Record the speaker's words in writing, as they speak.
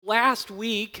last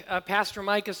week, Pastor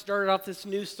Micah started off this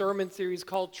new sermon series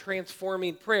called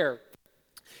Transforming Prayer.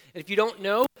 And if you don't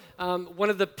know, one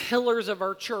of the pillars of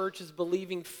our church is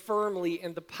believing firmly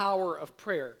in the power of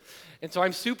prayer. And so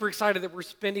I'm super excited that we're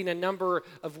spending a number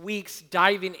of weeks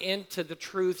diving into the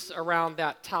truths around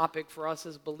that topic for us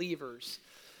as believers.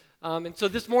 And so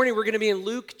this morning we're going to be in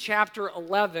Luke chapter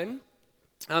 11.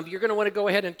 You're going to want to go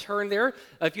ahead and turn there.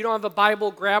 If you don't have a Bible,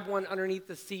 grab one underneath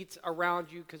the seats around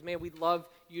you because, man, we'd love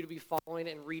you to be following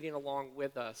and reading along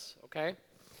with us, okay?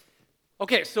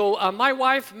 Okay, so my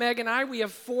wife, Meg, and I, we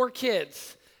have 4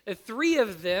 kids. 3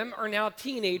 of them are now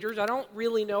teenagers. I don't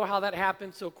really know how that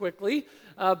happened so quickly,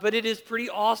 but it is pretty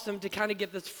awesome to kind of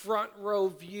get this front row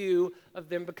view of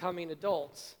them becoming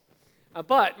adults.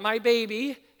 But my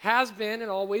baby has been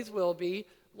and always will be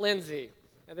Lindsay.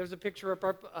 And there's a picture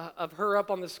of her up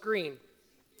on the screen.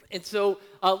 And so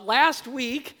last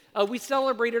week, we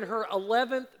celebrated her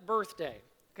 11th birthday.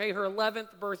 Okay, her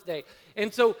 11th birthday.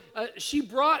 And so she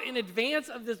brought, in advance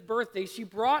of this birthday, she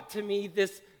brought to me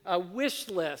this wish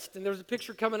list. And there's a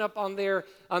picture coming up on there.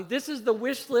 This is the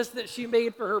wish list that she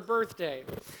made for her birthday.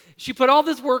 She put all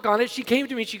this work on it. She came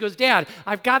to me. She goes, "Dad,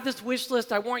 I've got this wish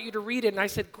list. I want you to read it." And I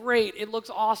said, "Great. It looks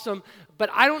awesome. But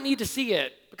I don't need to see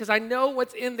it because I know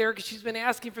what's in there because she's been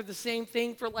asking for the same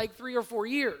thing for like 3 or 4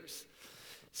 years."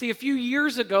 See, a few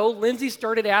years ago, Lindsay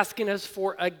started asking us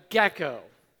for a gecko.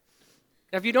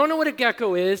 Now, if you don't know what a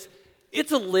gecko is,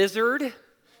 it's a lizard.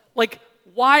 Like,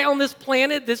 why on this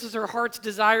planet this is her heart's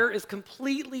desire is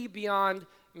completely beyond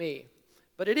me.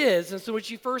 But it is. And so when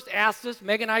she first asked us,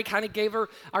 Meg and I kind of gave her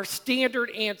our standard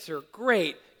answer.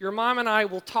 Great. Your mom and I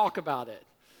will talk about it.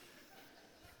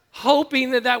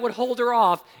 Hoping that that would hold her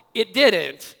off. It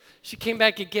didn't. She came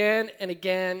back again and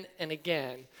again and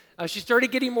again. She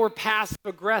started getting more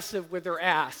passive-aggressive with her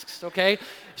asks, okay?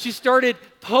 She started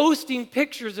posting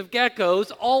pictures of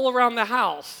geckos all around the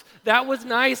house. That was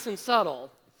nice and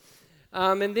subtle.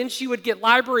 And then she would get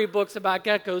library books about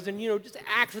geckos and, just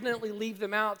accidentally leave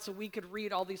them out so we could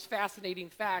read all these fascinating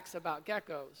facts about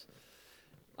geckos.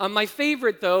 My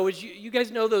favorite, though, is you guys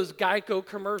know those Geico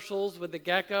commercials with the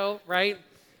gecko, right?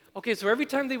 Okay, so every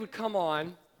time they would come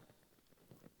on,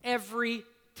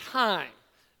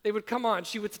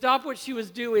 she would stop what she was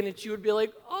doing and she would be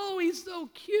like, "Oh, he's so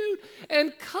cute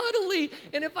and cuddly,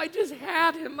 and if I just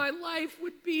had him, my life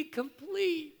would be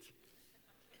complete."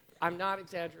 I'm not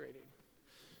exaggerating.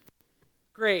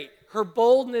 Great. Her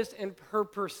boldness and her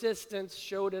persistence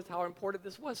showed us how important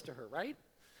this was to her, right?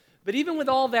 But even with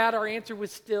all that, our answer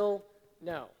was still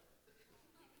no.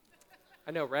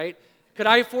 I know, right? Could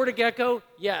I afford a gecko?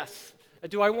 Yes.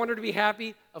 Do I want her to be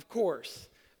happy? Of course.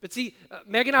 But see,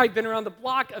 Meg and I have been around the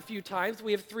block a few times.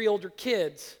 We have 3 older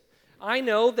kids. I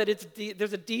know that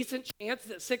there's a decent chance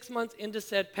that 6 months into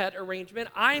said pet arrangement,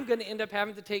 I'm going to end up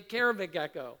having to take care of a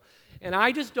gecko. And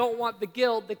I just don't want the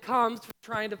guilt that comes from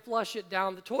trying to flush it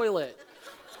down the toilet.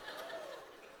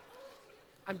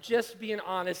 I'm just being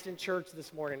honest in church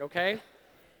this morning, okay?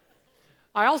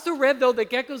 I also read, though,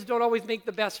 that geckos don't always make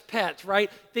the best pets,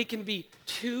 right? They can be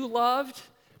too loved,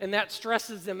 and that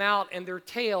stresses them out, and their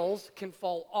tails can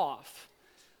fall off.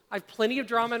 I have plenty of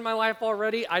drama in my life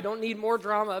already. I don't need more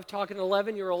drama of talking an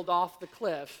 11-year-old off the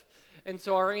cliff. And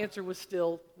so our answer was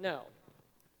still no.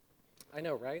 I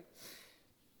know, right?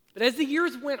 But as the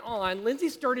years went on, Lindsay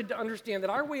started to understand that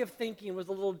our way of thinking was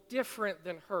a little different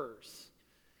than hers.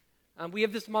 We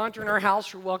have this mantra in our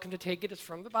house, you're welcome to take it, it's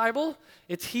from the Bible.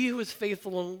 It's he who is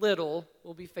faithful in little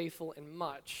will be faithful in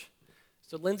much.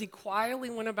 So Lindsay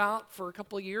quietly went about for a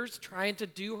couple of years trying to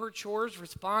do her chores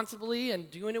responsibly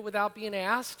and doing it without being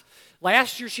asked.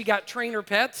 Last year she got trainer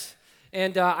pets,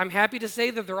 and I'm happy to say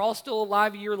that they're all still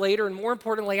alive a year later, and more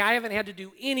importantly, I haven't had to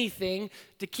do anything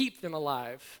to keep them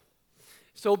alive.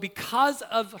 So because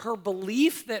of her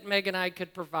belief that Meg and I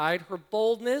could provide, her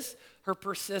boldness, her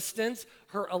persistence,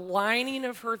 her aligning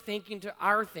of her thinking to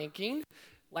our thinking,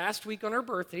 last week on her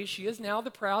birthday, she is now the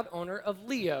proud owner of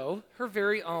Leo, her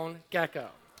very own gecko.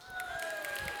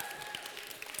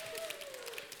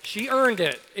 She earned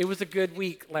it. It was a good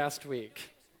week last week.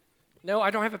 No, I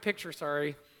don't have a picture,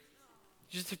 sorry.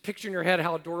 Just a picture in your head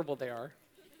how adorable they are.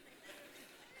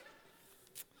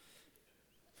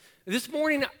 This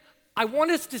morning, I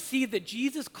want us to see that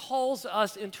Jesus calls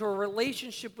us into a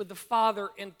relationship with the Father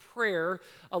in prayer,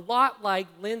 a lot like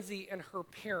Lindsay and her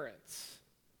parents.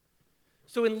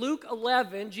 So in Luke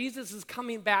 11, Jesus is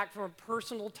coming back from a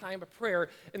personal time of prayer,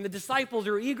 and the disciples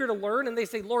are eager to learn, and they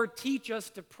say, "Lord, teach us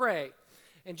to pray."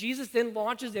 And Jesus then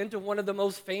launches into one of the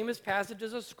most famous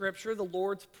passages of Scripture, the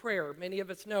Lord's Prayer. Many of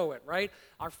us know it, right?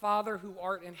 "Our Father who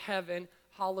art in heaven,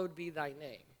 hallowed be thy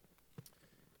name."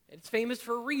 It's famous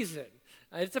for a reason.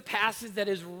 It's a passage that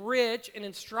is rich in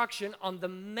instruction on the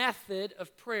method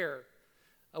of prayer.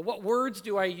 What words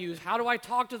do I use? How do I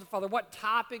talk to the Father? What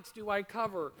topics do I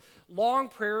cover? Long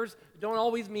prayers don't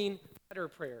always mean better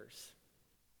prayers.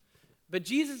 But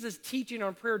Jesus' teaching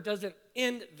on prayer doesn't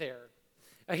end there.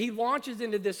 He launches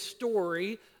into this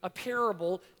story, a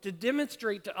parable, to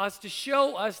demonstrate to us, to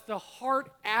show us the heart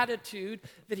attitude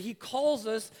that he calls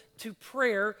us to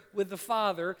prayer with the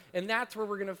Father, and that's where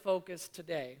we're going to focus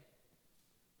today.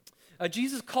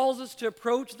 Jesus calls us to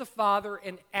approach the Father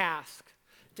and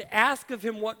to ask of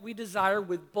him what we desire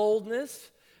with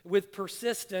boldness, with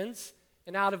persistence,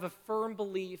 and out of a firm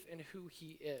belief in who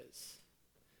he is.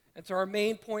 And so our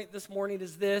main point this morning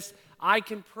is this: I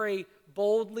can pray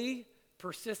boldly,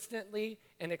 persistently,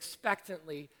 and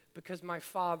expectantly because my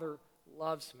Father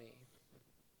loves me.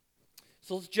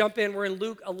 So let's jump in. We're in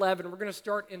Luke 11. We're going to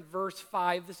start in verse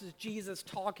 5. This is Jesus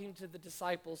talking to the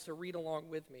disciples, so read along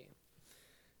with me.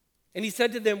 And he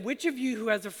said to them, "Which of you who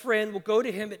has a friend will go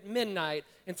to him at midnight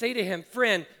and say to him,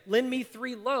 'Friend, lend me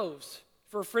 3 loaves,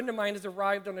 for a friend of mine has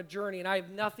arrived on a journey, and I have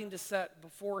nothing to set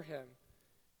before him?'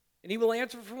 And he will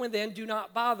answer from within, 'Do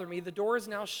not bother me. The door is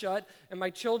now shut, and my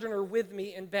children are with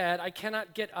me in bed. I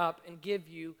cannot get up and give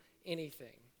you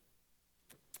anything.'"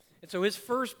 And so his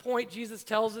first point, Jesus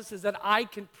tells us, is that I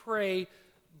can pray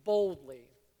boldly.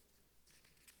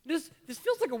 This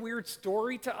feels like a weird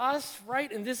story to us, right?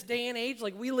 In this day and age,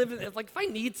 like we live in, like if I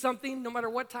need something, no matter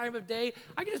what time of day,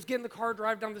 I can just get in the car,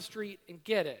 drive down the street, and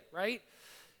get it, right?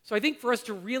 So I think for us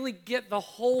to really get the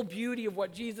whole beauty of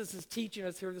what Jesus is teaching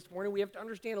us here this morning, we have to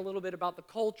understand a little bit about the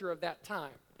culture of that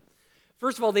time.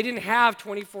 First of all, they didn't have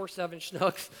 24/7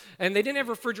 Schnucks, and they didn't have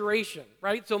refrigeration,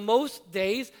 right? So most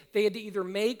days, they had to either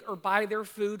make or buy their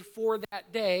food for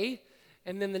that day,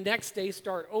 and then the next day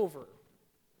start over.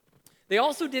 They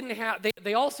also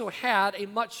had a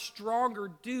much stronger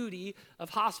duty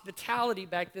of hospitality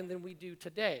back then than we do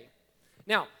today.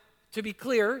 Now, to be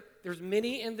clear, there's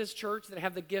many in this church that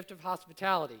have the gift of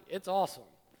hospitality. It's awesome.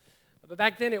 But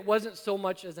back then, it wasn't so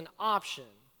much as an option.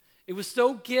 It was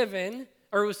so given,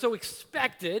 or it was so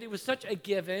expected, it was such a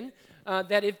given,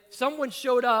 that if someone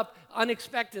showed up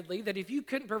unexpectedly, that if you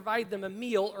couldn't provide them a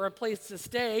meal or a place to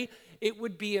stay, it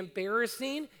would be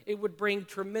embarrassing, it would bring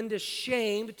tremendous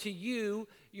shame to you,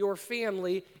 your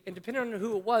family, and depending on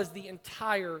who it was, the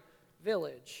entire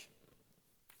village.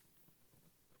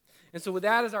 And so with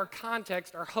that as our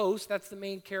context, our host, that's the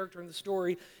main character in the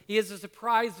story, he is a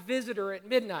surprise visitor at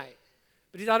midnight.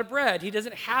 But he's out of bread. He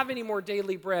doesn't have any more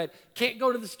daily bread. Can't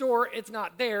go to the store, it's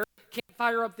not there. Can't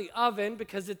fire up the oven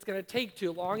because it's going to take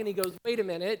too long. And he goes, "Wait a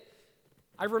minute.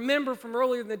 I remember from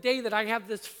earlier in the day that I have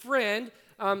this friend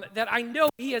that I know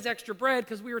he has extra bread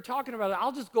because we were talking about it.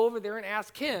 I'll just go over there and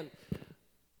ask him."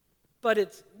 But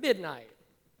it's midnight.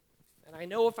 And I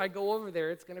know if I go over there,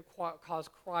 it's going to cause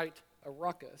quite a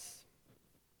ruckus.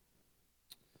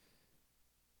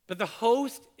 But the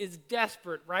host is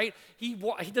desperate, right? He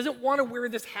doesn't want to wear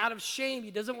this hat of shame. He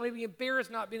doesn't want to be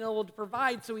embarrassed not being able to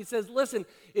provide. So he says, listen,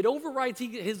 it overrides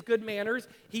his good manners.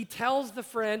 He tells the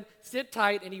friend, sit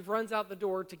tight, and he runs out the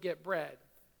door to get bread.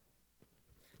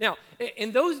 Now,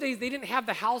 in those days, they didn't have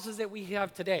the houses that we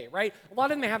have today, right? A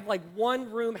lot of them have like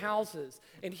one-room houses.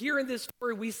 And here in this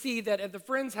story, we see that at the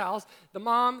friend's house, the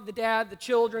mom, the dad, the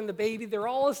children, the baby, they're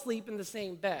all asleep in the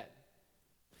same bed.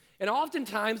 And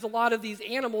oftentimes, a lot of these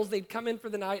animals, they'd come in for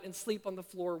the night and sleep on the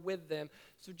floor with them.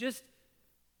 So just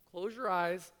close your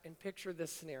eyes and picture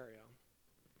this scenario.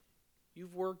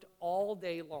 You've worked all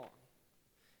day long.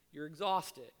 You're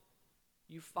exhausted.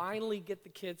 You finally get the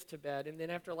kids to bed, and then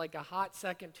after like a hot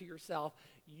second to yourself,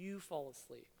 you fall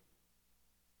asleep.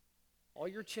 All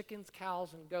your chickens,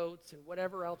 cows, and goats, and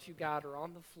whatever else you got are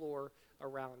on the floor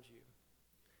around you.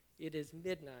 It is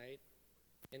midnight,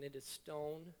 and it is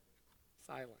stone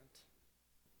silent.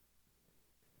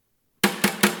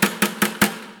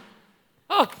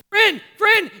 "Oh, friend,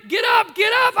 get up.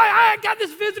 I got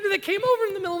this visitor that came over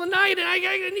in the middle of the night, and I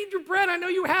need your bread. I know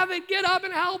you have it. Get up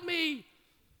and help me."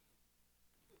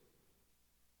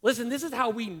 Listen, this is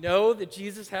how we know that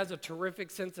Jesus has a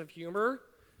terrific sense of humor,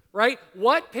 right?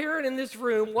 What parent in this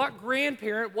room, what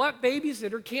grandparent, what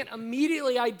babysitter can't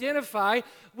immediately identify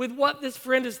with what this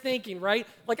friend is thinking, right?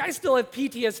 Like I still have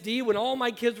PTSD when all my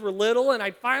kids were little and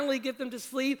I'd finally get them to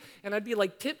sleep and I'd be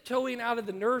like tiptoeing out of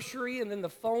the nursery and then the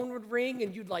phone would ring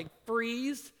and you'd like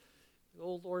freeze.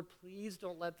 "Oh Lord, please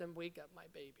don't let them wake up my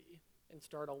baby," and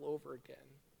start all over again.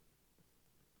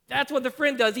 That's what the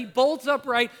friend does. He bolts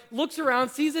upright, looks around,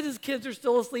 sees that his kids are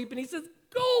still asleep, and he says,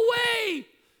 "Go away!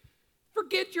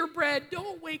 Forget your bread.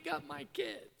 Don't wake up my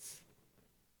kids."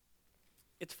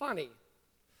 It's funny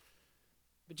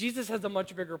But Jesus has a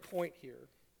much bigger point here.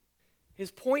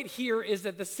 His point here is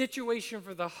that the situation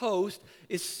for the host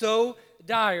is so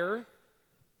dire,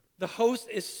 the host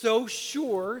is so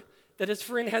sure that his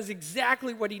friend has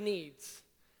exactly what he needs,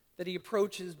 that he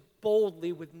approaches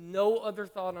boldly with no other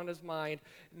thought on his mind,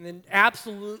 and then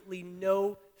absolutely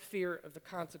no fear of the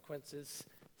consequences,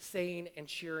 saying and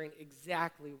sharing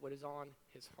exactly what is on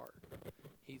his heart.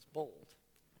 He's bold.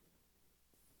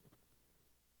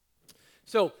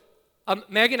 So,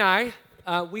 Meg and I,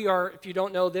 we are, if you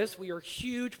don't know this, we are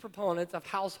huge proponents of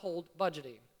household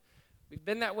budgeting. We've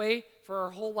been that way for our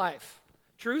whole life.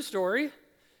 True story.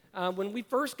 When we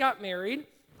first got married,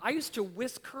 I used to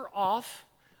whisk her off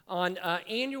on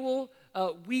annual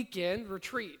weekend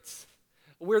retreats,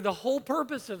 where the whole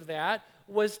purpose of that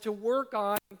was to work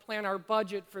on and plan our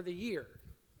budget for the year.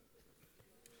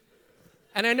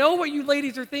 And I know what you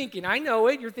ladies are thinking. I know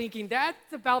it. You're thinking,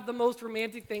 that's about the most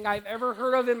romantic thing I've ever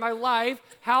heard of in my life.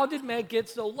 How did Meg get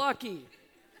so lucky?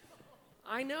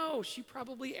 I know. She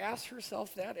probably asks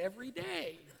herself that every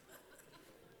day.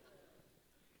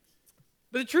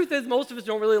 But the truth is, most of us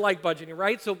don't really like budgeting,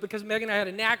 right? So because Meg and I had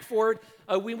a knack for it,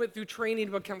 we went through training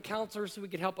to become counselors so we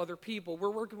could help other people. We're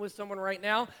working with someone right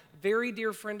now, very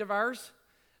dear friend of ours,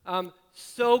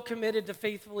 so committed to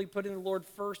faithfully putting the Lord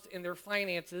first in their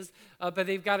finances, but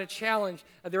they've got a challenge.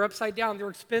 They're upside down. Their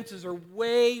expenses are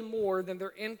way more than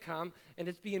their income, and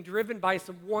it's being driven by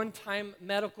some one-time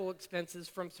medical expenses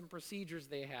from some procedures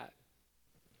they had.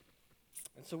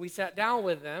 And so we sat down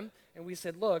with them, and we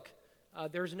said, look,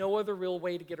 there's no other real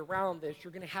way to get around this.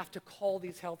 You're going to have to call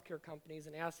these healthcare companies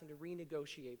and ask them to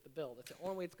renegotiate the bill. That's the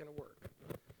only way it's going to work.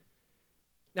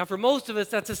 Now, for most of us,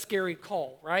 that's a scary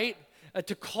call, right?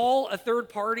 To call a third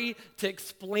party to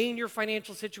explain your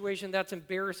financial situation, that's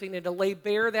embarrassing. And to lay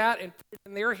bare that and put it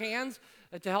in their hands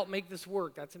to help make this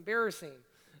work, that's embarrassing.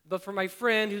 But for my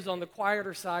friend who's on the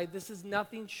quieter side, this is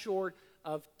nothing short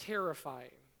of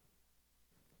terrifying.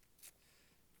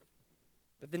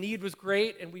 But the need was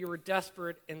great, and we were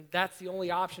desperate, and that's the only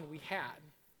option we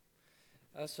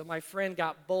had. So my friend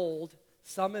got bold,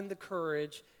 summoned the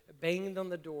courage, banged on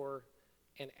the door,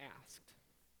 and asked.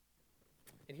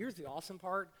 And here's the awesome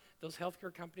part. Those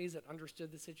healthcare companies that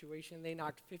understood the situation, they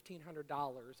knocked $1,500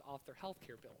 off their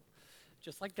healthcare bill.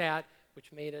 Just like that,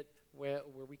 which made it where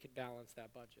we could balance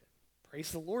that budget.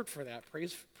 Praise the Lord for that.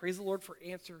 Praise the Lord for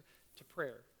answer to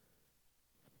prayer.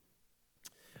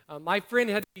 My friend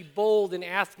had to be bold in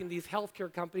asking these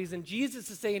healthcare companies, and Jesus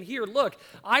is saying here, look,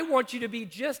 I want you to be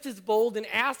just as bold in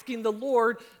asking the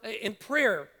Lord in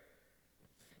prayer.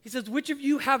 He says, which of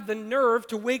you have the nerve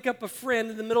to wake up a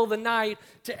friend in the middle of the night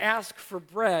to ask for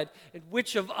bread? And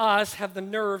which of us have the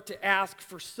nerve to ask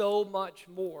for so much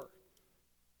more?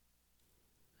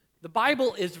 The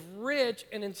Bible is rich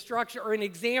in instruction or in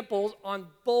examples on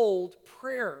bold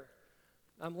prayer.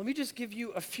 Let me just give you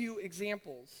a few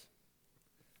examples.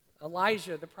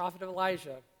 Elijah, the prophet of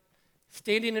Elijah,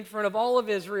 standing in front of all of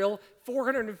Israel,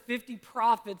 450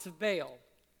 prophets of Baal.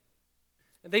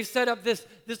 And they set up this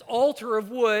altar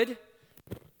of wood.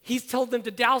 He's told them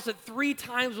to douse it 3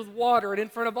 times with water. And in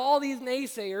front of all these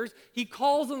naysayers, he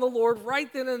calls on the Lord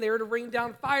right then and there to rain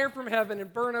down fire from heaven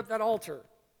and burn up that altar.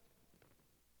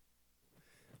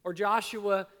 Or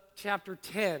Joshua chapter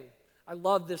 10. I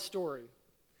love this story.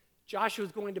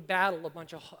 Joshua's going to battle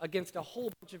against a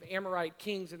whole bunch of Amorite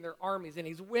kings and their armies, and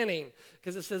he's winning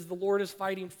because it says the Lord is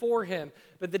fighting for him.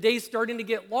 But the day's starting to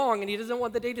get long, and he doesn't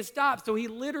want the day to stop, so he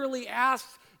literally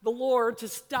asks the Lord to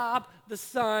stop the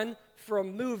sun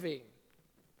from moving.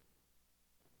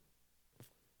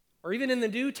 Or even in the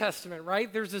New Testament,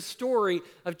 right? There's a story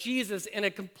of Jesus in a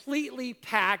completely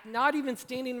packed, not even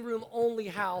standing room only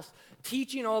house,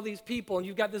 teaching all these people, and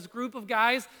you've got this group of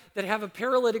guys that have a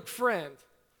paralytic friend.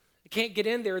 Can't get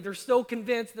in there. They're so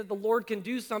convinced that the Lord can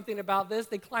do something about this.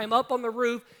 They climb up on the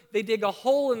roof, they dig a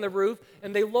hole in the roof,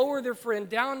 and they lower their friend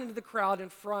down into the crowd in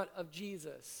front of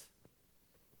Jesus.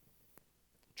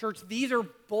 Church, these are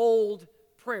bold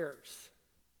prayers.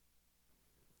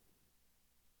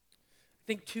 I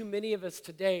think too many of us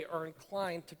today are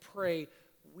inclined to pray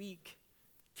weak,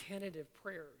 tentative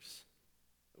prayers.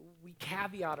 We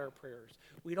caveat our prayers.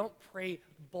 We don't pray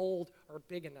bold or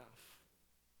big enough.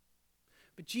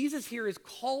 But Jesus here is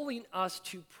calling us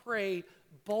to pray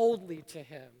boldly to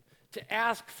him, to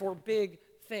ask for big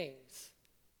things.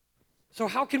 So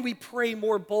how can we pray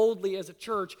more boldly as a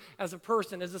church, as a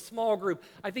person, as a small group?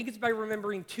 I think it's by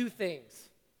remembering 2 things.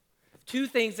 2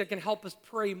 things that can help us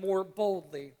pray more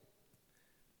boldly.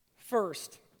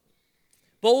 First,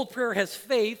 bold prayer has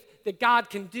faith that God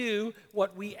can do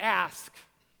what we ask.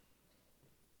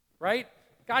 Right?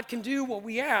 God can do what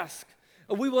we ask.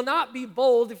 We will not be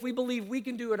bold if we believe we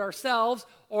can do it ourselves,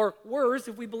 or worse,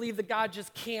 if we believe that God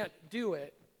just can't do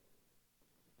it.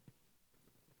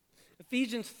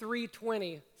 Ephesians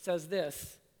 3:20 says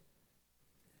this,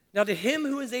 "Now to him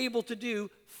who is able to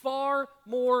do far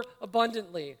more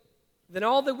abundantly than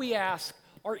all that we ask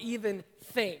or even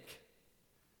think,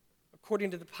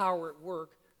 according to the power at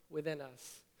work within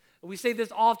us." We say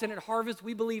this often at Harvest.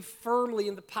 We believe firmly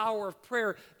in the power of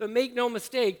prayer. But make no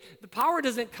mistake, the power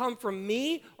doesn't come from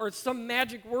me or some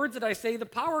magic words that I say. The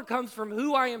power comes from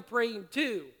who I am praying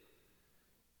to.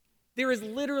 There is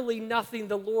literally nothing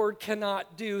the Lord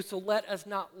cannot do, so let us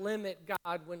not limit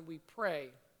God when we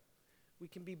pray. We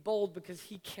can be bold because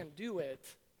he can do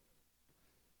it.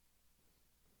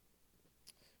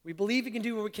 We believe he can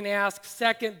do what we can ask.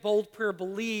 Second, bold prayer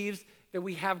believes that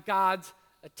we have God's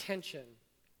attention.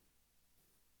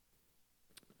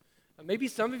 Maybe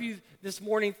some of you this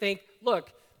morning think,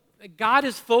 look, God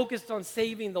is focused on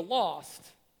saving the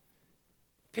lost,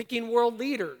 picking world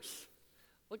leaders,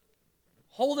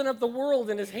 holding up the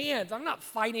world in his hands. I'm not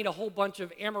fighting a whole bunch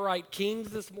of Amorite kings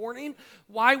this morning.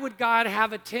 Why would God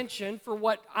have attention for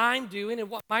what I'm doing and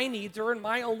what my needs are in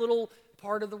my own little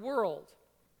part of the world?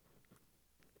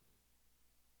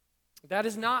 That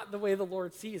is not the way the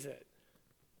Lord sees it.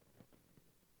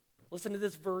 Listen to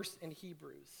this verse in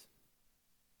Hebrews.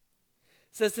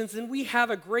 It says, "Since then we have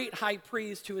a great high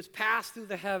priest who has passed through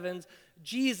the heavens,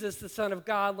 Jesus, the Son of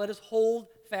God, let us hold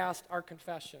fast our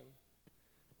confession.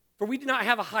 For we do not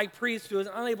have a high priest who is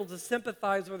unable to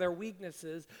sympathize with our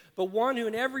weaknesses, but one who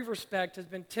in every respect has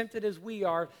been tempted as we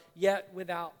are, yet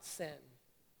without sin.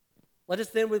 Let us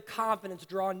then with confidence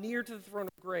draw near to the throne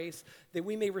of grace, that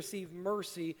we may receive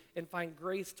mercy and find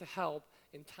grace to help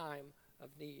in time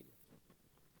of need."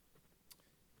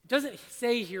 It doesn't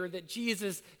say here that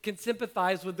Jesus can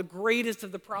sympathize with the greatest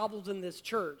of the problems in this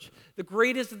church, the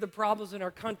greatest of the problems in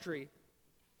our country.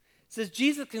 It says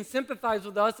Jesus can sympathize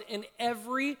with us in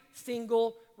every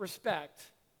single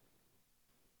respect.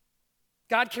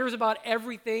 God cares about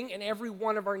everything and every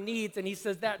one of our needs, and he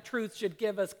says that truth should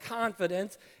give us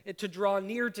confidence to draw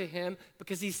near to him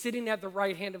because he's sitting at the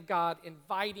right hand of God,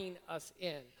 inviting us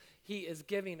in. He is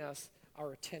giving us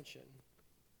our attention.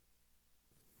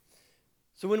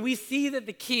 So when we see that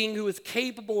the King, who is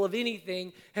capable of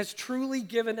anything, has truly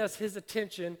given us his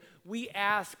attention, we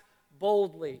ask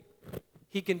boldly.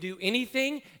 He can do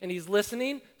anything, and he's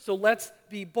listening, so let's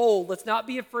be bold. Let's not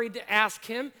be afraid to ask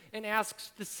him and ask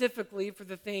specifically for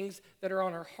the things that are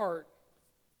on our heart.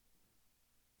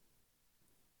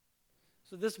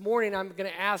 So this morning I'm going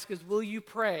to ask is, will you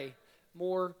pray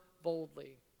more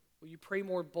boldly? Will you pray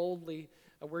more boldly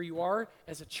where you are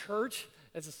as a church,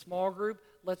 as a small group?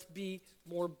 Let's be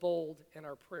more bold in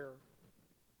our prayer.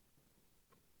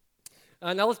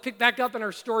 Now let's pick back up in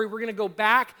our story. We're going to go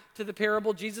back to the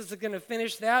parable. Jesus is going to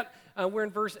finish that. We're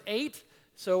in verse 8,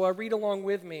 so read along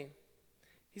with me.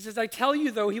 He says, "I tell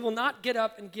you, though, he will not get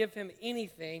up and give him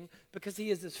anything because he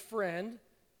is his friend.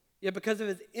 Yet because of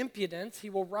his impudence,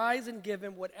 he will rise and give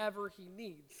him whatever he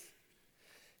needs.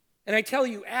 And I tell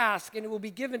you, ask, and it will be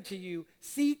given to you.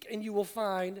 Seek, and you will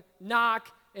find.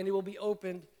 Knock, and it will be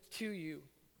opened to you.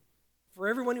 For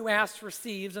everyone who asks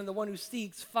receives, and the one who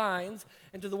seeks finds,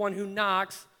 and to the one who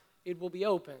knocks it will be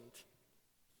opened."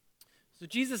 So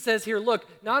Jesus says here, look,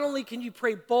 not only can you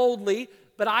pray boldly,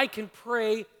 but I can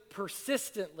pray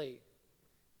persistently.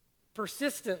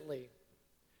 Persistently.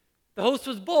 The host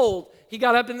was bold. He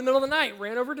got up in the middle of the night,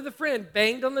 ran over to the friend,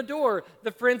 banged on the door.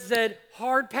 The friend said,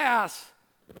 "Hard pass,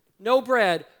 no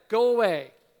bread, go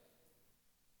away."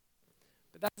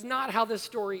 But that's not how this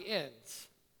story ends.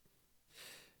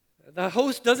 The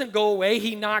host doesn't go away.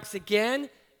 He knocks again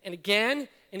and again,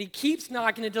 and he keeps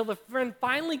knocking until the friend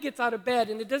finally gets out of bed.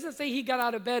 And it doesn't say he got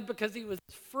out of bed because he was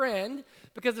his friend,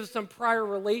 because of some prior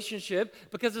relationship,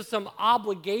 because of some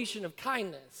obligation of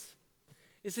kindness.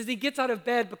 It says he gets out of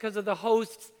bed because of the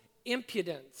host's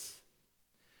impudence.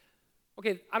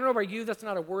 Okay, I don't know about you, that's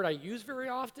not a word I use very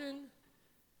often.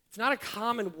 It's not a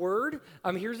common word.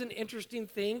 Here's an interesting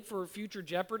thing for future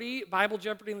Jeopardy, Bible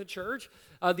Jeopardy in the church.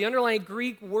 The underlying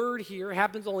Greek word here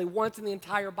happens only once in the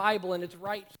entire Bible, and it's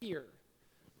right here.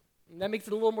 And that makes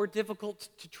it a little more difficult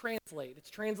to translate. It's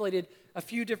translated a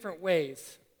few different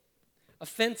ways.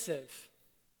 Offensive,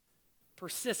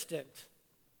 persistent,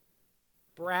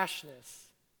 brashness.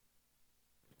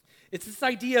 It's this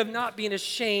idea of not being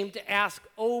ashamed to ask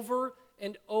over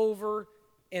and over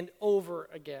and over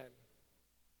again.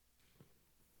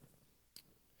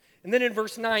 And then in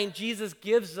verse 9, Jesus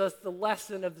gives us the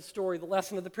lesson of the story, the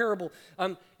lesson of the parable.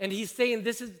 And he's saying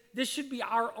this should be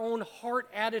our own heart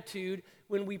attitude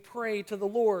when we pray to the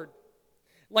Lord.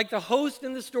 Like the host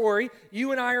in the story,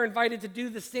 you and I are invited to do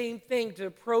the same thing, to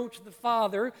approach the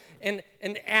Father and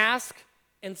ask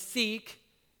and seek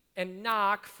and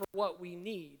knock for what we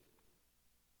need.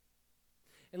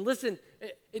 And listen,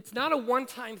 it's not a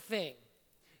one-time thing.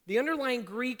 The underlying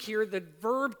Greek here, the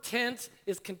verb tense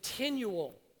is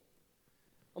continual.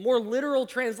 A more literal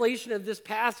translation of this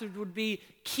passage would be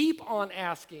keep on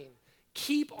asking,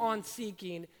 keep on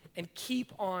seeking, and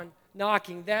keep on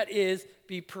knocking. That is,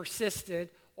 be persistent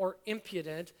or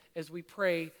impudent as we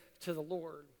pray to the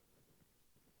Lord.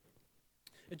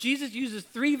 Jesus uses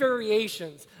three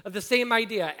variations of the same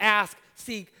idea: ask,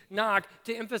 seek, knock,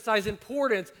 to emphasize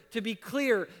importance, to be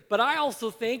clear. But I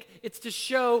also think it's to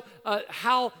show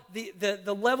how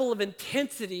the level of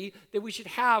intensity that we should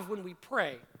have when we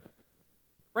pray.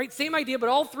 Right? Same idea, but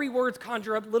all three words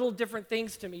conjure up little different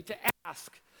things to me. To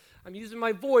ask, I'm using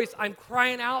my voice, I'm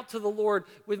crying out to the Lord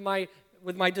with my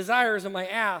desires and my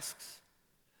asks.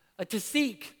 To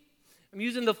seek, I'm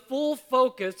using the full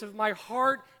focus of my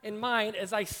heart and mind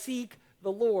as I seek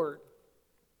the Lord.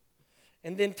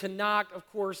 And then to knock, of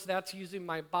course, that's using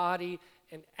my body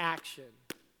and action.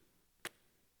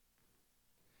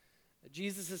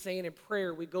 Jesus is saying in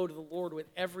prayer, we go to the Lord with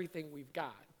everything we've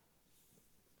got.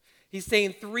 He's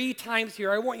saying 3 times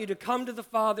here, I want you to come to the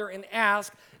Father and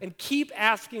ask, and keep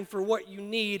asking for what you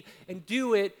need, and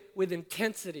do it with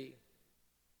intensity.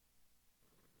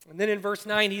 And then in verse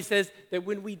 9, he says that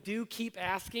when we do keep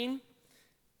asking,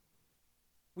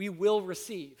 we will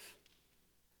receive.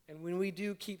 And when we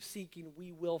do keep seeking,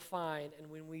 we will find. And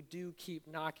when we do keep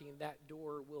knocking, that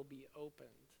door will be opened.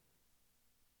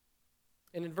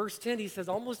 And in verse 10, he says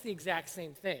almost the exact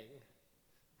same thing,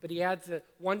 but he adds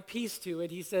one piece to it.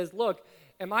 He says, look,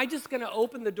 am I just going to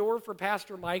open the door for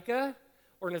Pastor Micah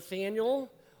or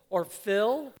Nathaniel or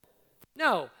Phil?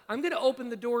 No, I'm going to open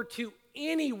the door to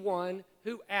anyone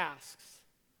who asks.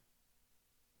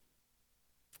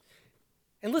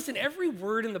 And listen, every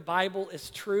word in the Bible is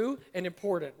true and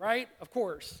important, right? Of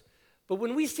course. But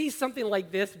when we see something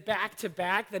like this back to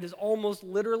back that is almost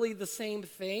literally the same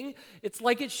thing, it's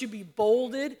like it should be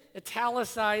bolded,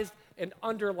 italicized, and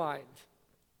underlined.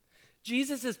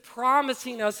 Jesus is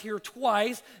promising us here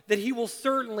twice that he will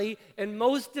certainly and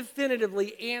most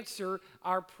definitively answer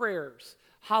our prayers.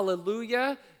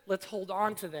 Hallelujah. Let's hold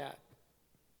on to that.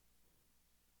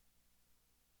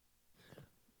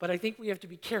 But I think we have to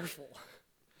be careful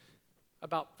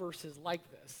about verses like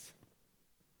this.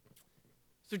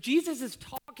 So Jesus is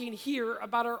talking here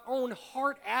about our own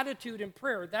heart attitude in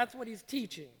prayer. That's what he's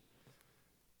teaching.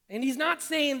 And he's not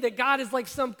saying that God is like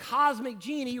some cosmic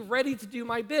genie ready to do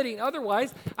my bidding.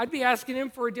 Otherwise, I'd be asking him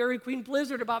for a Dairy Queen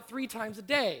Blizzard about 3 times a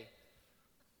day.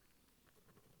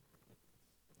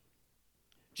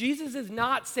 Jesus is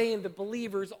not saying that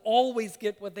believers always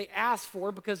get what they ask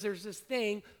for, because there's this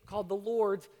thing called the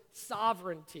Lord's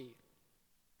sovereignty.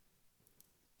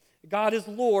 God is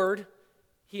Lord.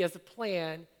 He has a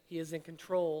plan. He is in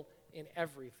control in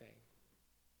everything.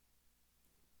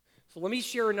 So let me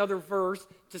share another verse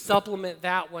to supplement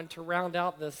that one, to round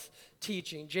out this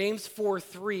teaching. James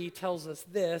 4:3 tells us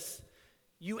this: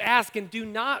 you ask and do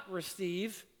not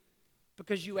receive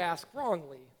because you ask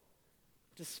wrongly,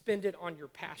 to spend it on your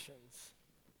passions.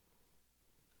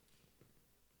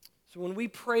 So when we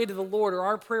pray to the Lord, are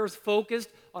our prayers focused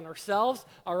on ourselves,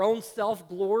 our own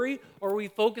self-glory, or are we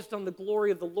focused on the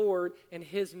glory of the Lord and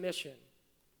his mission?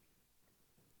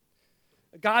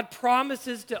 God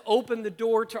promises to open the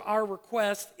door to our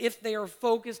requests if they are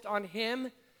focused on him,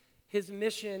 his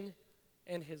mission,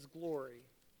 and his glory.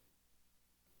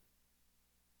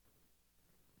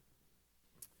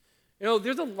 You know,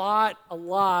 there's a lot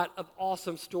of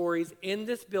awesome stories in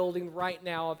this building right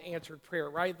now of answered prayer,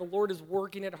 right? The Lord is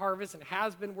working at Harvest and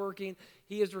has been working.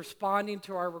 He is responding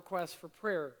to our requests for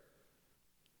prayer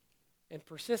and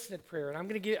persistent prayer. And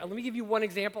let me give you one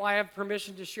example. I have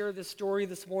permission to share this story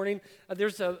this morning.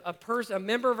 There's a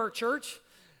member of our church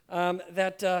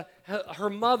that her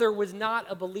mother was not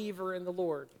a believer in the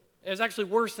Lord. It was actually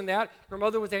worse than that. Her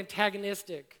mother was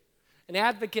antagonistic, an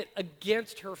advocate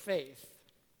against her faith.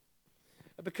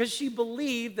 Because she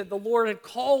believed that the Lord had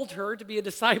called her to be a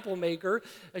disciple maker,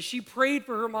 she prayed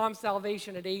for her mom's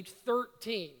salvation at age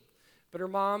 13. But her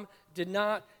mom did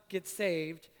not get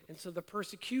saved, and so the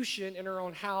persecution in her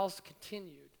own house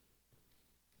continued.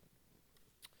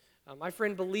 My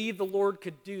friend believed the Lord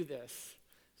could do this,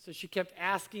 so she kept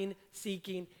asking,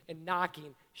 seeking, and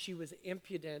knocking. She was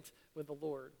impudent with the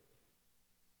Lord.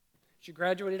 She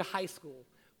graduated high school,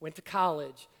 went to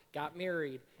college, got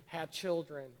married, had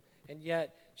children, and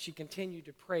yet she continued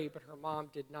to pray, but her mom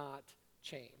did not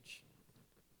change.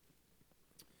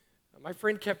 My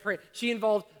friend kept praying. She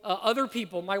involved other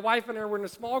people. My wife and I were in a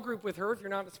small group with her. If you're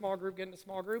not in a small group, get in a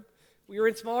small group. We were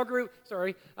in small group,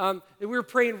 and we were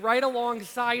praying right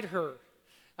alongside her.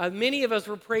 Many of us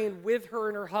were praying with her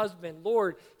and her husband,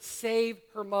 Lord, save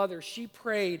her mother. She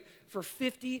prayed for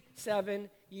 57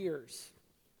 years,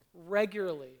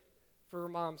 regularly, for her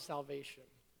mom's salvation.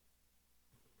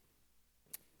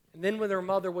 And then when her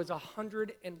mother was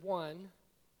 101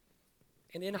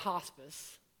 and in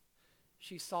hospice,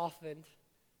 she softened,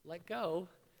 let go,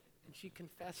 and she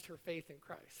confessed her faith in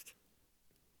Christ.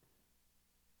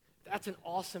 That's an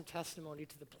awesome testimony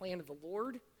to the plan of the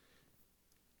Lord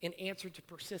in answer to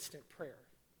persistent prayer.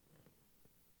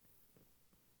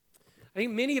 I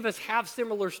think many of us have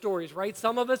similar stories, right?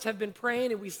 Some of us have been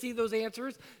praying and we see those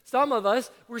answers. Some of us,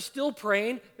 we're still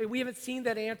praying, but we haven't seen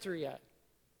that answer yet.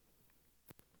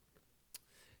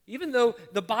 Even though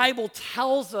the Bible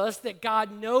tells us that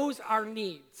God knows our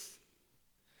needs,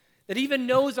 that even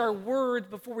knows our words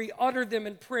before we utter them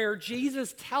in prayer,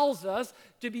 Jesus tells us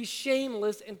to be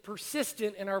shameless and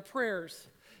persistent in our prayers,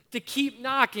 to keep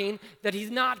knocking, that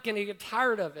he's not going to get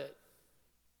tired of it.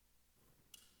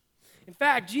 In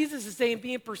fact, Jesus is saying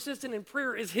being persistent in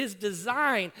prayer is his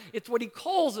design. It's what he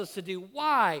calls us to do.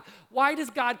 Why? Why does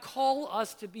God call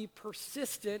us to be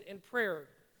persistent in prayer?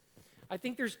 I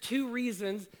think there's two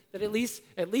reasons, that at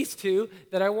least two,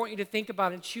 that I want you to think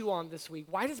about and chew on this week.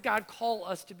 Why does God call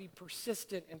us to be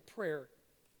persistent in prayer?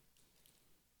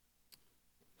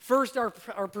 First, our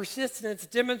persistence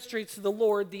demonstrates to the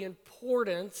Lord the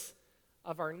importance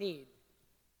of our need.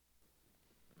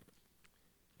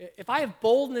 If I have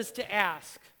boldness to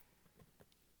ask,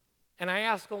 and I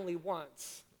ask only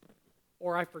once,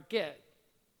 or I forget,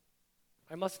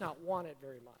 I must not want it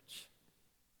very much.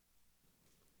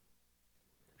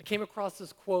 I came across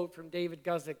this quote from David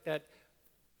Guzik that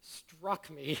struck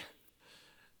me,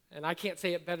 and I can't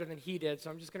say it better than he did,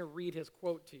 so I'm just going to read his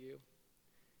quote to you.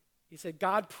 He said,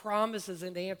 God promises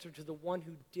an answer to the one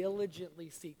who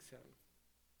diligently seeks him.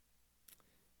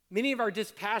 Many of our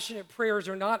dispassionate prayers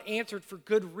are not answered for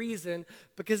good reason,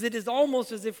 because it is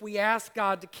almost as if we ask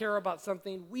God to care about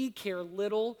something we care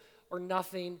little or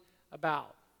nothing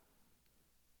about.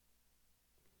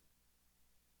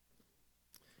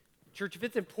 Church, if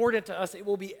it's important to us, it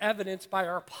will be evidenced by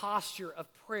our posture of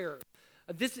prayer.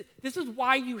 This is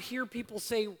why you hear people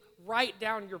say, write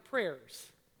down your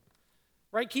prayers.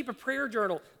 Right? Keep a prayer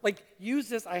journal. Like, use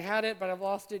this, I had it, but I've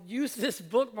lost it. Use this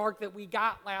bookmark that we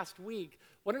got last week.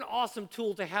 What an awesome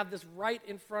tool to have this right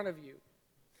in front of you.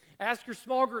 Ask your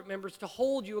small group members to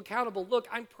hold you accountable. Look,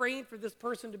 I'm praying for this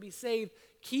person to be saved.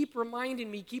 Keep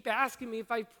reminding me, keep asking me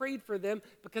if I prayed for them,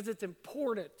 because it's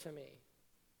important to me.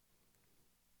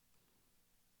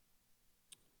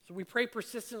 So we pray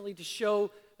persistently to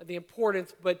show the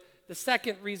importance, but the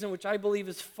second reason, which I believe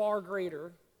is far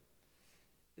greater,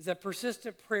 is that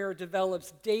persistent prayer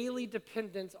develops daily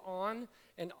dependence on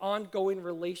an ongoing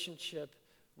relationship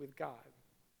with God.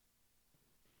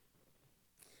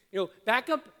 Back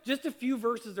up just a few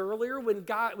verses earlier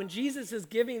when Jesus is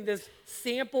giving this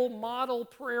sample model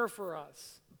prayer for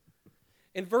us.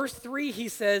 In verse 3, he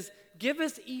says, give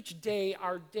us each day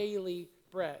our daily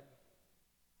bread.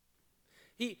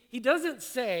 He doesn't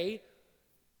say,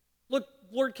 look,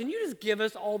 Lord, can you just give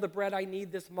us all the bread I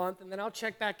need this month, and then I'll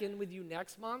check back in with you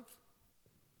next month?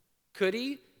 Could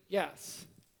he? Yes.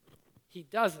 He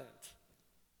doesn't.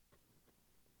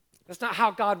 That's not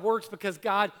how God works, because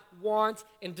God wants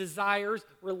and desires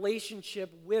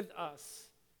relationship with us.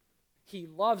 He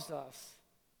loves us.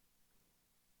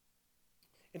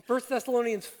 In 1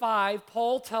 Thessalonians 5,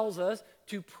 Paul tells us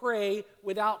to pray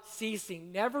without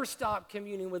ceasing. Never stop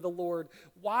communing with the Lord.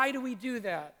 Why do we do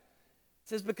that? It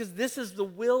says, because this is the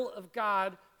will of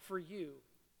God for you.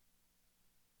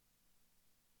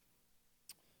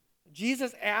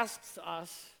 Jesus asks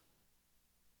us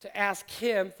to ask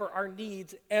him for our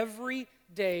needs every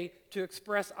day to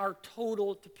express our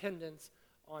total dependence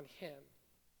on him.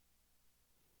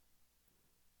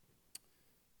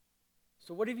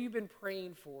 So what have you been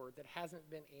praying for that hasn't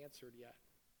been answered yet?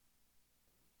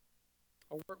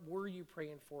 Or what were you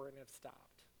praying for and have stopped?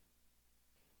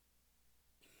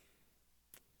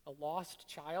 A lost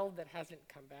child that hasn't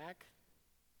come back?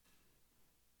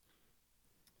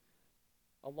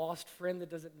 A lost friend that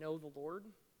doesn't know the Lord?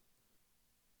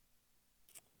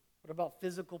 What about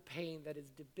physical pain that is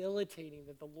debilitating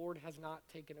that the Lord has not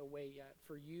taken away yet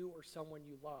for you or someone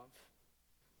you love?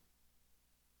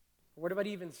 What about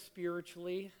even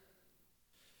spiritually?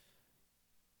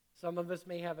 Some of us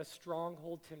may have a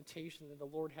stronghold temptation that the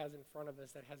Lord has in front of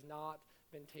us that has not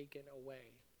been taken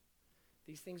away.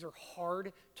 These things are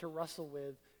hard to wrestle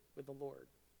with the Lord.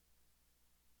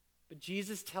 But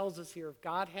Jesus tells us here, if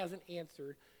God hasn't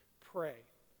answered, pray.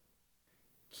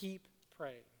 Keep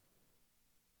praying.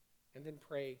 And then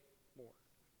pray more.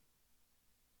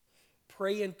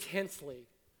 Pray intensely,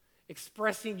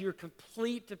 expressing your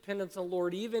complete dependence on the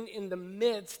Lord, even in the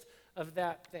midst of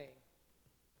that thing.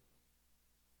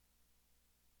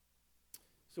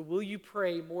 So will you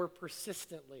pray more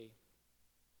persistently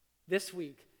this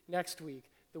week, next week,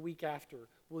 the week after?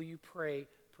 Will you pray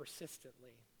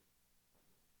persistently?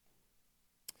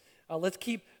 Let's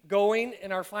keep going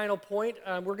in our final point.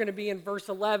 We're going to be in verse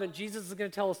 11. Jesus is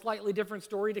going to tell a slightly different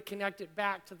story to connect it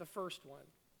back to the first one.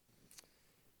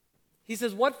 He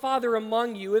says, "What father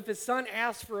among you, if his son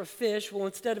asks for a fish, will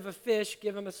instead of a fish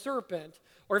give him a serpent?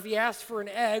 Or if he asks for an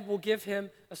egg, will give him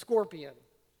a scorpion?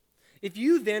 If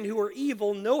you then, who are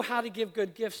evil, know how to give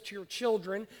good gifts to your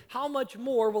children, how much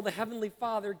more will the Heavenly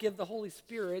Father give the Holy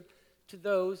Spirit to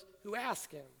those who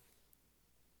ask him?"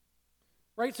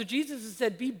 Right? So Jesus has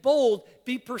said, be bold,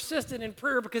 be persistent in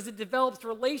prayer because it develops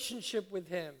relationship with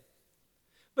him.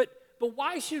 But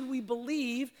why should we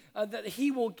believe that he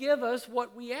will give us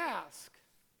what we ask?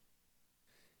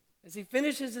 As he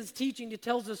finishes his teaching, he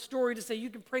tells a story to say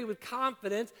you can pray with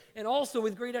confidence and also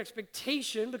with great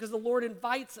expectation because the Lord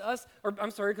because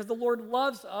the Lord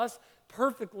loves us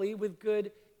perfectly with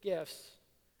good gifts.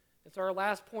 And so our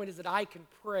last point is that I can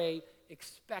pray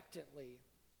expectantly.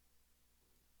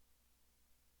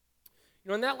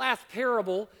 In that last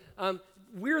parable,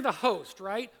 we're the host,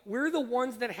 right? We're the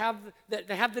ones that have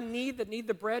the need, that need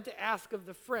the bread to ask of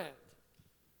the friend.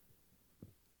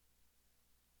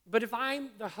 But if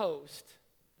I'm the host,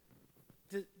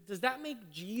 does that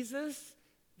make Jesus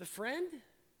the friend?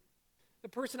 The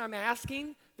person I'm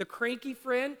asking, the cranky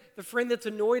friend, the friend that's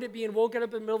annoyed at being woken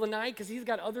up in the middle of the night because he's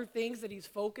got other things that he's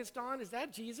focused on? Is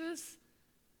that Jesus?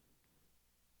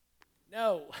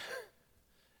 No.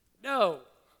 No.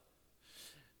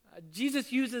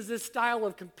 Jesus uses this style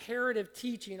of comparative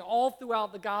teaching all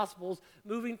throughout the Gospels,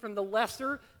 moving from the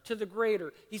lesser to the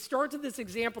greater. He starts with this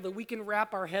example that we can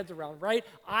wrap our heads around, right?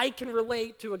 I can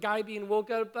relate to a guy being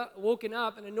woken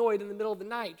up and annoyed in the middle of the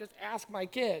night. Just ask my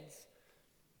kids.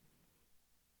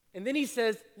 And then he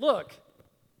says, look,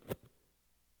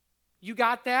 you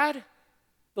got that?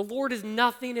 The Lord is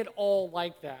nothing at all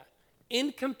like that.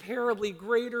 Incomparably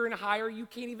greater and higher. You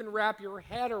can't even wrap your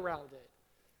head around it.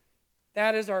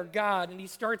 That is our God. And he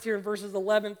starts here in verses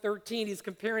 11, 13. He's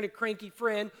comparing a cranky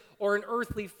friend or an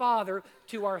earthly father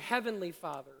to our heavenly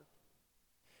Father.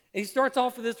 And he starts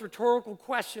off with this rhetorical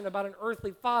question about an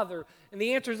earthly father. And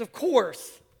the answer is, of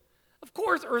course. Of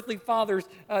course, earthly fathers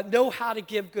know how to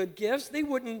give good gifts. They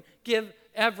wouldn't give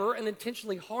ever an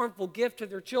intentionally harmful gift to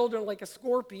their children like a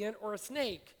scorpion or a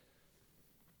snake.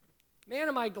 Man,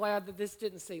 am I glad that this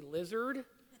didn't say lizard.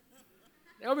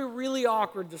 That would be really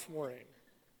awkward this morning.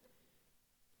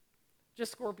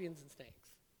 Just scorpions and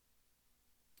snakes.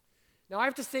 Now, I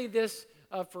have to say this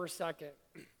for a second.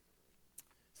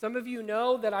 Some of you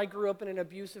know that I grew up in an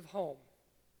abusive home.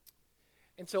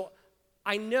 And so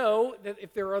I know that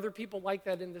if there are other people like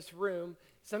that in this room,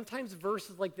 sometimes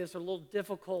verses like this are a little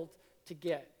difficult to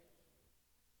get.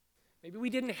 Maybe we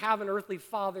didn't have an earthly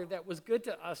father that was good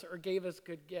to us or gave us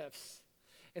good gifts.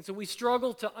 And so we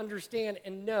struggle to understand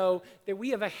and know that we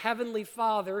have a heavenly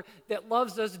Father that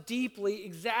loves us deeply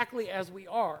exactly as we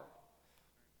are.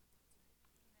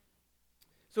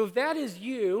 So if that is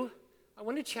you, I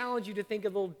want to challenge you to think a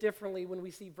little differently when we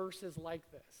see verses like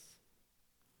this.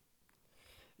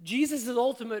 Jesus'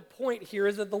 ultimate point here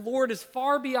is that the Lord is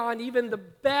far beyond even the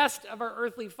best of our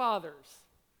earthly fathers.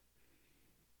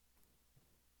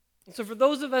 And so for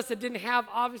those of us that didn't have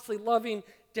obviously loving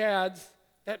dads,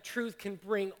 that truth can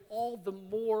bring all the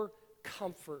more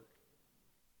comfort.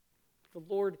 The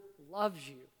Lord loves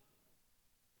you.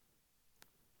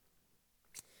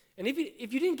 And if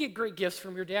you didn't get great gifts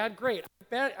from your dad, great.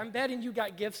 I'm betting you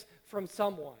got gifts from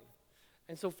someone.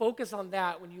 And so focus on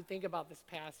that when you think about this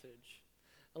passage.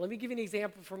 Now, let me give you an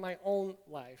example from my own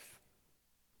life.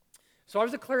 So I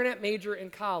was a clarinet major in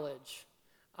college.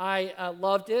 I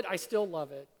loved it. I still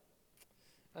love it.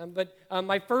 But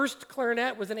my first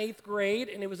clarinet was in 8th grade,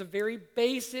 and it was a very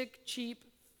basic, cheap,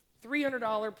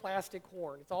 $300 plastic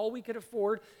horn. It's all we could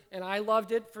afford, and I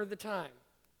loved it for the time.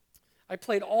 I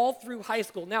played all through high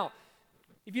school. Now,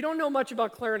 if you don't know much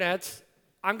about clarinets,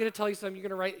 I'm going to tell you something. You're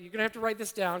going to have to write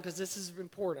this down because this is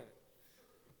important.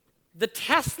 The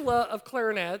Tesla of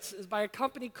clarinets is by a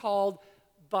company called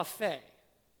Buffet.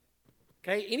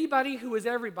 Okay, anybody who is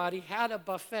everybody had a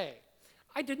Buffet.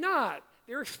 I did not.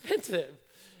 They're expensive.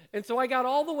 And so I got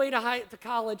all the way to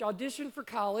college, auditioned for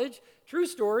college. True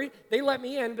story, they let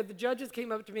me in, but the judges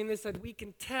came up to me and they said, we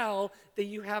can tell that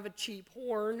you have a cheap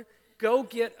horn go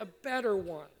get a better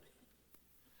one.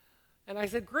 And I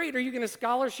said, great, are you going to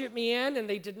scholarship me in? And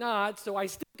they did not, so I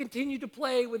still continued to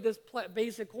play with this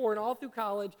basic horn all through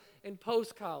college and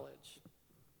post-college.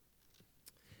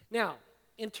 Now,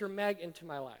 enter Meg into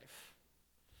my life.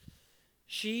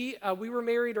 We were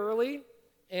married early,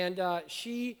 and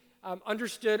she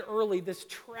understood early this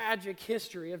tragic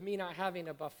history of me not having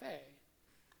a buffet.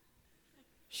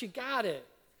 She got it.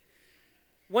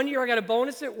 One year I got a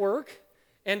bonus at work,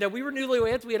 and we were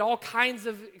newlyweds. We had all kinds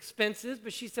of expenses,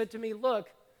 but she said to me, look,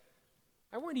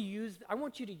 I want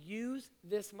you to use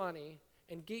this money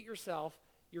and get yourself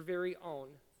your very own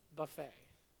buffet.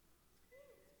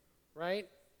 Right?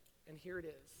 And here it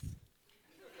is.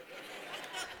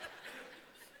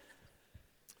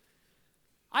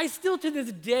 I still to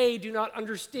this day do not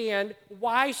understand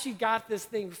why she got this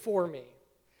thing for me.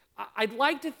 I'd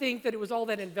like to think that it was all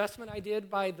that investment I did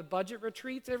by the budget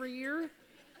retreats every year.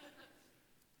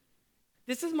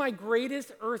 This is my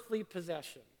greatest earthly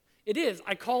possession. It is.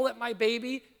 I call it my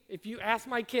baby. If you ask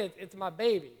my kids, it's my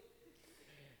baby.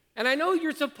 And I know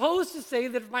you're supposed to say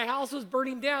that if my house was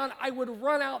burning down, I would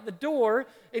run out the door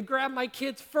and grab my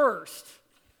kids first.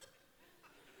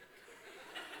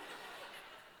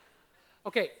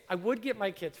 Okay, I would get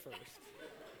my kids first.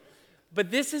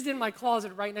 But this is in my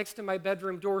closet right next to my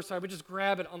bedroom door, so I would just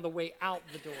grab it on the way out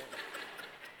the door.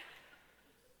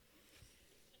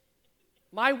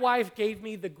 My wife gave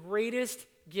me the greatest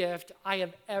gift I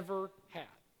have ever had.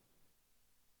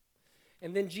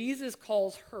 And then Jesus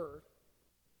calls her,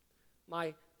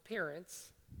 my parents,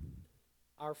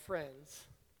 our friends,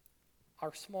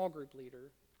 our small group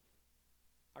leader,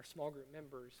 our small group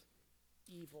members,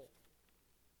 evil,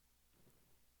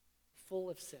 full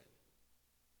of sin.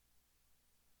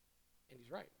 And he's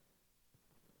right.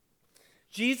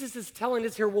 Jesus is telling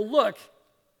us here, well, look,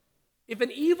 if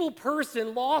an evil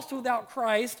person lost without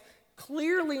Christ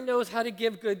clearly knows how to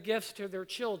give good gifts to their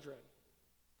children,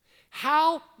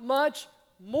 how much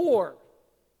more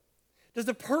does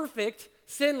a perfect,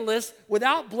 sinless,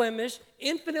 without blemish,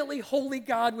 infinitely holy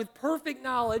God with perfect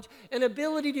knowledge and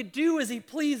ability to do as he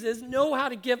pleases know how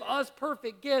to give us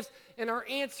perfect gifts in our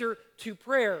answer to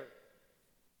prayer?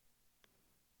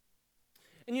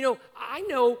 And I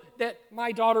know that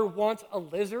my daughter wants a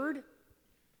lizard,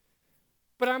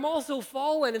 but I'm also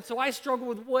fallen, and so I struggle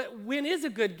with when is a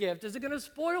good gift? Is it going to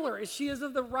spoil her? Is she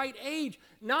of the right age?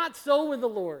 Not so with the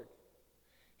Lord.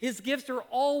 His gifts are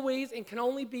always and can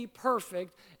only be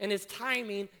perfect, and his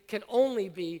timing can only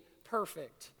be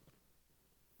perfect.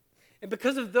 And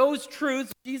because of those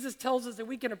truths, Jesus tells us that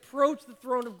we can approach the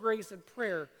throne of grace in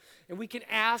prayer, and we can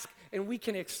ask and we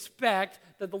can expect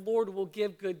that the Lord will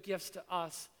give good gifts to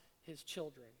us, his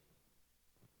children.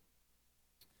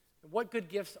 And what good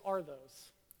gifts are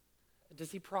those?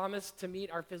 Does he promise to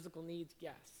meet our physical needs?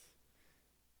 Yes.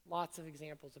 Lots of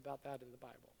examples about that in the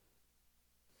Bible.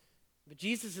 But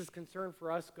Jesus' concern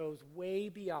for us goes way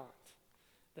beyond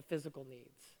the physical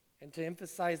needs. And to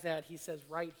emphasize that, he says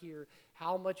right here,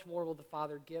 how much more will the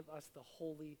Father give us the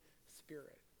Holy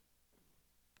Spirit?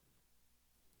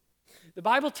 The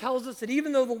Bible tells us that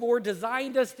even though the Lord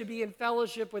designed us to be in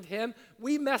fellowship with him,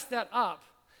 we messed that up.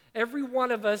 Every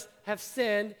one of us have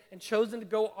sinned and chosen to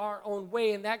go our own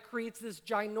way, and that creates this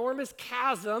ginormous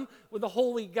chasm with a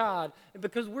holy God. And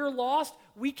because we're lost,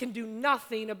 we can do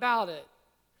nothing about it.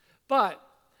 But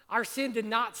our sin did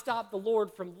not stop the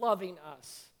Lord from loving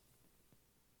us.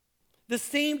 The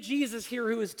same Jesus here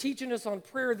who is teaching us on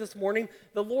prayer this morning,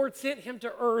 the Lord sent him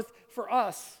to earth for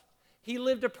us. He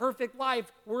lived a perfect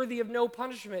life worthy of no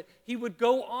punishment. He would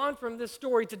go on from this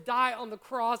story to die on the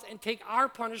cross and take our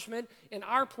punishment in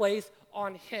our place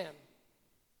on him.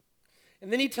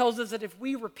 And then he tells us that if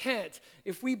we repent,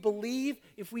 if we believe,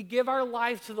 if we give our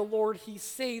lives to the Lord, he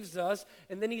saves us.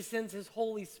 And then he sends his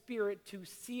Holy Spirit to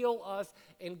seal us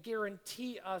and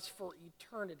guarantee us for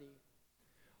eternity.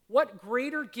 What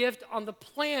greater gift on the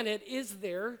planet is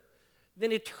there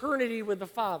than eternity with the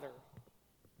Father?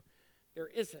 There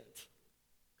isn't.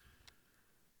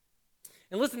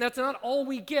 And listen, that's not all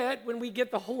we get when we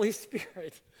get the Holy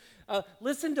Spirit.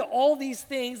 Listen to all these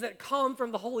things that come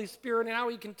from the Holy Spirit and how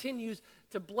he continues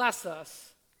to bless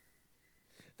us.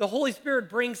 The Holy Spirit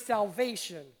brings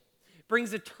salvation,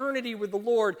 brings eternity with the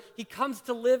Lord. He comes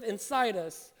to live inside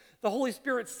us. The Holy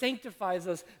Spirit sanctifies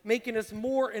us, making us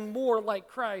more and more like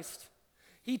Christ.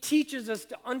 He teaches us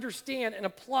to understand and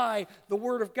apply the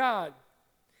Word of God.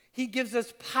 He gives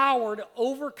us power to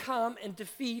overcome and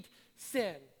defeat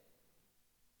sin.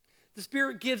 The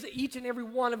Spirit gives each and every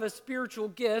one of us spiritual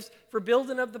gifts for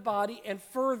building up the body and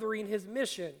furthering his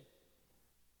mission.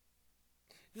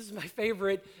 This is my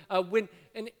favorite. And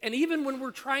even when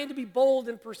we're trying to be bold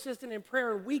and persistent in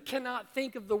prayer, and we cannot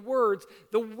think of the words,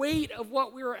 the weight of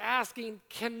what we are asking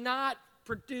cannot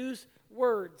produce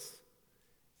words.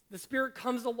 The Spirit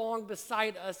comes along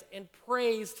beside us and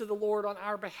prays to the Lord on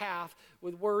our behalf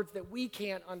with words that we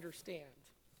can't understand.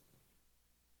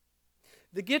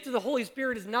 The gift of the Holy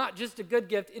Spirit is not just a good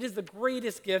gift, it is the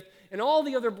greatest gift, and all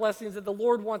the other blessings that the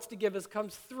Lord wants to give us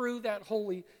comes through that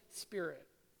Holy Spirit.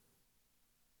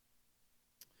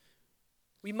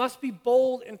 We must be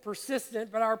bold and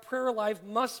persistent, but our prayer life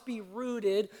must be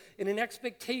rooted in an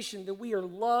expectation that we are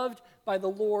loved by the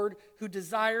Lord who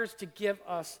desires to give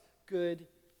us good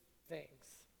things.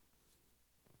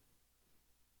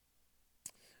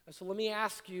 So let me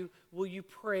ask you, will you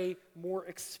pray more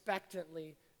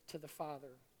expectantly to the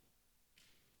Father?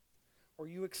 Or are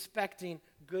you expecting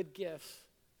good gifts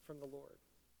from the Lord?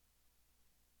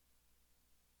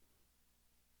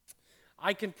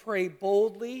 I can pray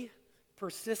boldly,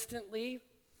 persistently,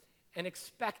 and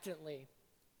expectantly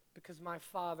because my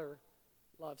Father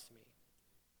loves me.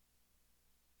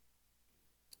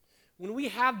 When we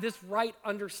have this right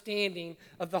understanding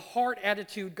of the heart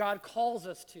attitude God calls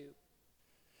us to,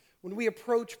 when we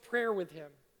approach prayer with Him,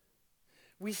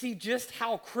 we see just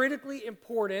how critically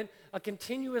important a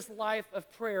continuous life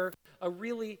of prayer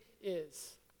really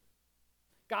is.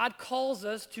 God calls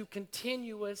us to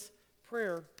continuous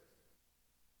prayer.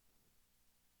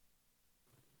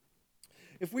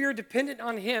 If we are dependent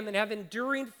on Him and have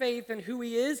enduring faith in who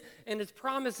He is and His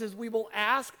promises, we will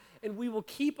ask and we will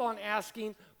keep on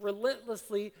asking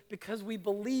relentlessly because we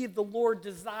believe the Lord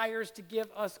desires to give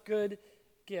us good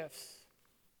gifts.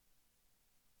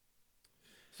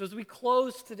 So as we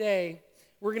close today,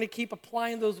 we're going to keep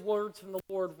applying those words from the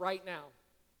Lord right now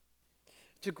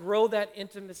to grow that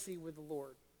intimacy with the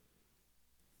Lord.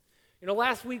 You know,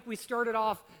 last week we started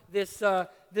off this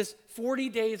 40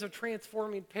 days of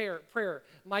transforming prayer.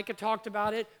 Micah talked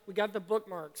about it. We got the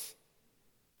bookmarks.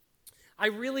 I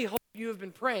really hope you have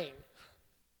been praying.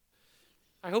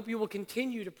 I hope you will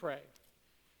continue to pray.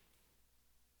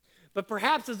 But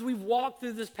perhaps as we've walked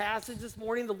through this passage this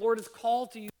morning, the Lord has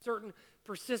called to you certain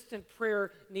persistent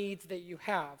prayer needs that you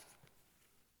have.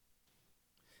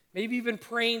 Maybe you've been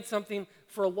praying something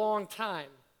for a long time.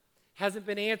 Hasn't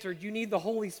been answered. You need the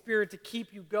Holy Spirit to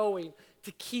keep you going,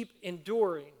 to keep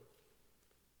enduring.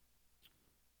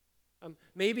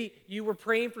 Maybe you were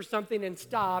praying for something and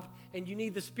stopped, and you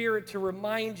need the Spirit to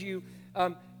remind you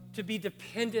to be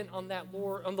dependent on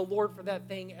the Lord for that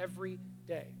thing every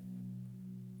day.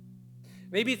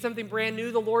 Maybe it's something brand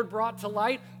new the Lord brought to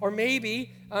light, or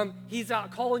maybe He's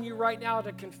out calling you right now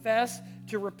to confess,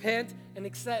 to repent, and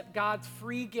accept God's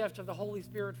free gift of the Holy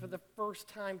Spirit for the first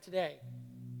time today.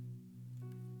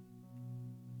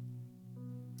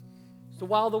 So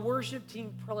while the worship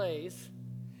team plays,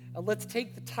 let's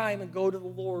take the time and go to the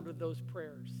Lord with those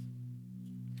prayers.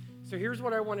 So here's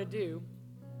what I want to do.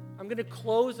 I'm going to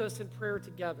close us in prayer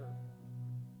together.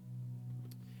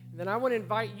 And then I want to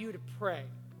invite you to pray.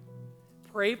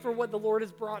 Pray for what the Lord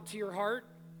has brought to your heart.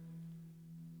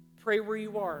 Pray where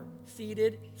you are,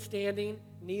 seated, standing,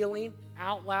 kneeling,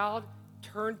 out loud.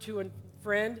 Turn to a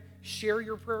friend, share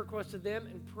your prayer request to them,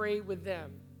 and pray with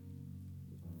them.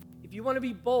 If you want to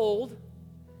be bold,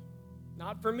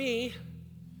 not for me,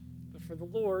 but for the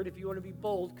Lord, if you want to be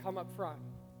bold, come up front.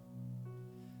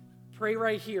 Pray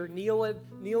right here. Kneel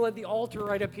at the altar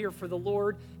right up here for the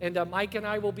Lord. And Mike and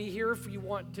I will be here if you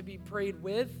want to be prayed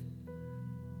with.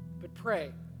 But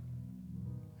pray.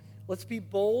 Let's be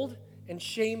bold and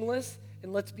shameless,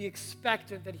 and let's be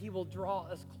expectant that He will draw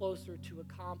us closer to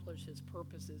accomplish His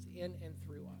purposes in and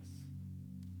through us.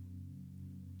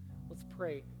 Let's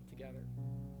pray together.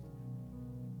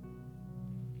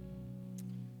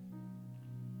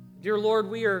 Dear Lord,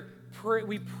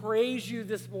 we praise You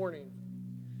this morning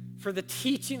for the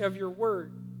teaching of Your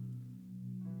word,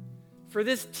 for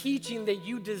this teaching that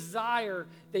You desire,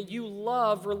 that You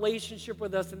love relationship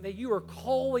with us, and that You are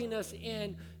calling us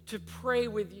in to pray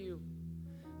with You,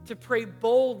 to pray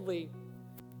boldly,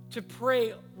 to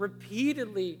pray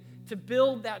repeatedly, to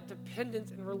build that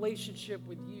dependence and relationship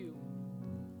with You.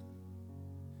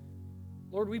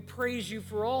 Lord, we praise You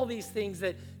for all these things,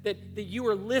 that You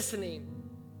are listening,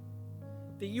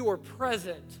 that You are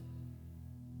present,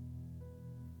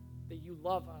 that You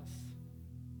love us.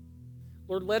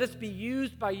 Lord, let us be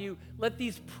used by You. Let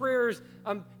these prayers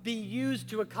be used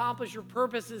to accomplish Your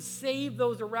purposes. Save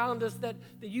those around us that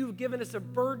You've given us a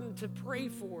burden to pray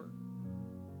for.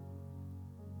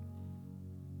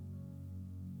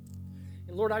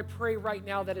 And Lord, I pray right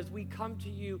now that as we come to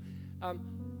You,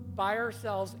 by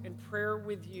ourselves in prayer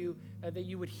with you, that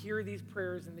you would hear these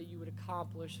prayers and that you would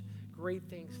accomplish great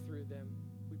things through them.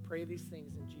 We pray these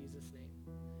things in Jesus' name.